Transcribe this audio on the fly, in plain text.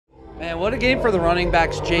Man, what a game for the running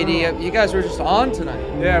backs, JD. You guys were just on tonight.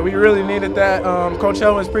 Yeah, we really needed that. Coach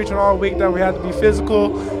Pelon was preaching all week that we had to be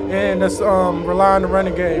physical and just rely on the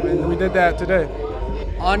running game, and we did that today.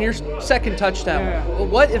 On your second touchdown,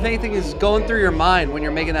 what, if anything, is going through your mind when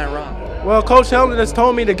you're making that run? Well, Coach Pelon just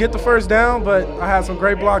told me to get the first down, but I had some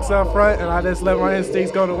great blocks up front, and I just let my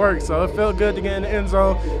instincts go to work. So it felt good to get in the end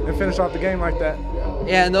zone and finish off the game like that.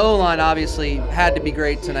 Yeah, and the O-line obviously had to be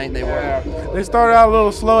great tonight, and they were. They started out a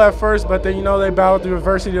little slow at first, but then, they battled through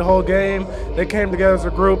adversity the whole game. They came together as a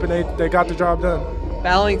group, and they got the job done.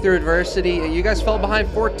 Battling through adversity, you guys fell behind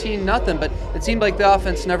 14-0, but it seemed like the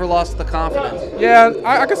offense never lost the confidence. Yeah,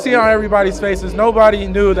 I could see it on everybody's faces. Nobody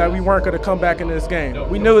knew that we weren't going to come back in this game.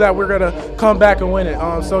 We knew that we were going to come back and win it.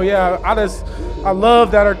 So yeah, I love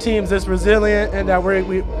that our team's this resilient and that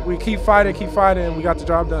we keep fighting, and we got the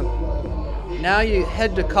job done. Now you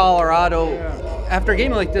head to Colorado. After a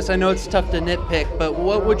game like this, I know it's tough to nitpick, but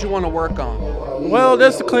what would you want to work on? Well,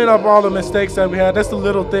 just to clean up all the mistakes that we had. That's the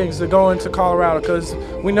little things to go into Colorado, because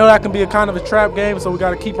we know that can be a kind of a trap game. So we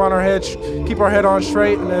got to keep our head on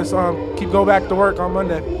straight, and just go back to work on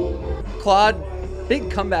Monday. Claude,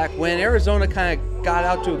 big comeback win. Arizona kind of got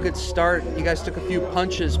out to a good start. You guys took a few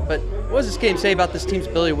punches, but what does this game say about this team's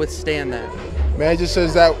ability to withstand that? Man, it just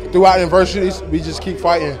says that throughout adversities, we just keep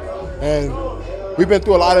fighting, and we've been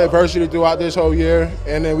through a lot of adversity throughout this whole year,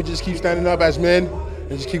 and then we just keep standing up as men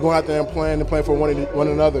and just keep going out there and playing for one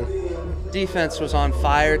another. Defense was on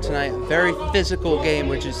fire tonight. Very physical game,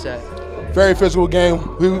 would you say? Very physical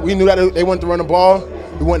game. We knew that they wanted to run the ball.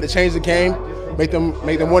 We wanted to change the game, make them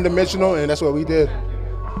one-dimensional, and that's what we did.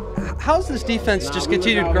 How's this defense just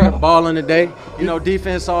continued to grow? Balling today.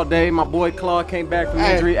 Defense all day. My boy Claude came back from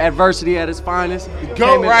injury. Adversity at its finest. The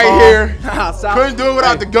GOAT right here. Couldn't do it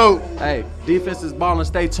without the GOAT. Hey, defense is balling.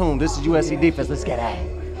 Stay tuned. This is USC defense. Let's get at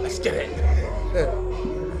it. Let's get it.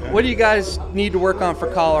 What do you guys need to work on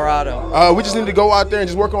for Colorado? We just need to go out there and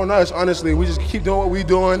just work on us, honestly. We just keep doing what we're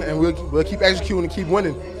doing, and we'll keep executing and keep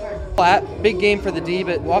winning. Big game for the D,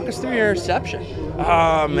 but walk us through your interception.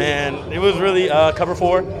 Man, it was really cover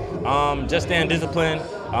 4. Just staying disciplined,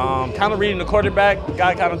 kind of reading the quarterback.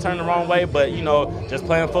 Guy kind of turned the wrong way, but just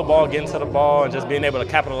playing football, getting to the ball, and just being able to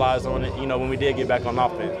capitalize on it. When we did get back on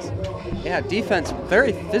offense. Yeah, defense,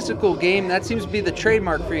 very physical game. That seems to be the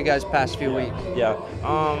trademark for you guys past few weeks. Yeah,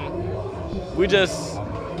 I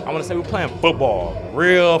want to say we're playing football,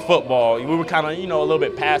 real football. We were kind of, a little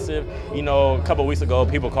bit passive. A couple of weeks ago,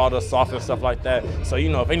 people called us soft and stuff like that. So,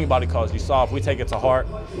 if anybody calls you soft, we take it to heart.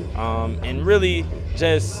 And really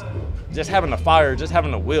just having the fire, just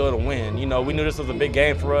having the will to win. We knew this was a big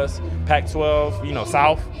game for us, Pac-12,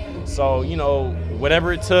 South. So,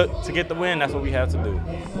 whatever it took to get the win, that's what we had to do.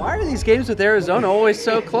 Why are these games with Arizona always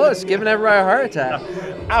so close, giving everybody a heart attack?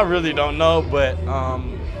 I really don't know, but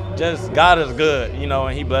just God is good,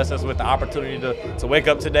 and He blessed us with the opportunity to wake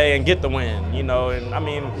up today and get the win,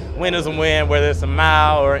 and win is a win, whether it's a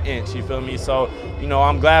mile or an inch, you feel me? So,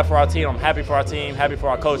 I'm glad for our team, I'm happy for our team, happy for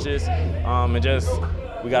our coaches, and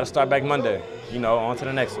we got to start back Monday, on to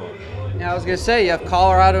the next one. Yeah, I was going to say, you have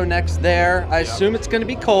Colorado next there. I assume it's going to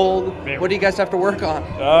be cold. What do you guys have to work on?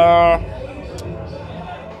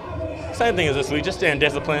 Same thing as this week, just staying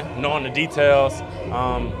disciplined, knowing the details,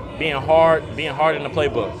 being hard in the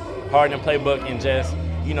playbook, and just,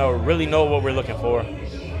 really know what we're looking for.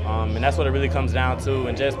 And that's what it really comes down to,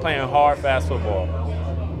 and just playing hard, fast football.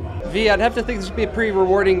 V, I'd have to think this would be a pretty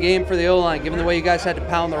rewarding game for the O-line, given the way you guys had to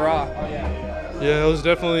pound the rock. Yeah, it was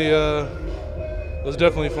definitely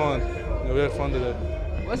fun. We had fun today.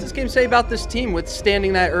 What does this game say about this team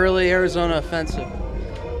withstanding that early Arizona offensive?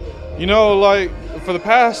 For the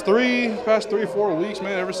past 3-4 weeks,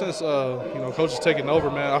 man, ever since coach has taken over,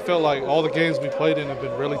 man, I felt like all the games we played in have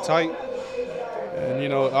been really tight. And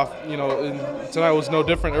and tonight was no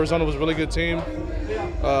different. Arizona was a really good team.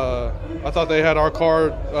 I thought they had our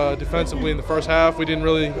card defensively in the first half. We didn't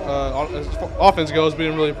really, as offense goes, we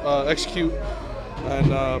didn't really execute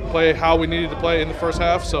and play how we needed to play in the first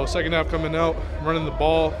half. So second half coming out, running the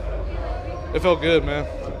ball, it felt good, man.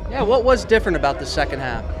 Yeah, what was different about the second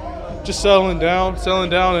half? Just settling down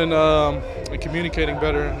and communicating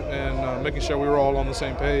better and making sure we were all on the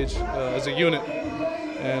same page as a unit.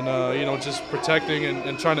 And, just protecting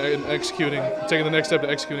and trying to taking the next step to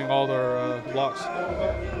executing all our blocks.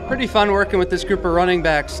 Pretty fun working with this group of running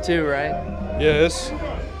backs too, right? Yeah, it's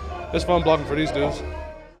fun blocking for these dudes.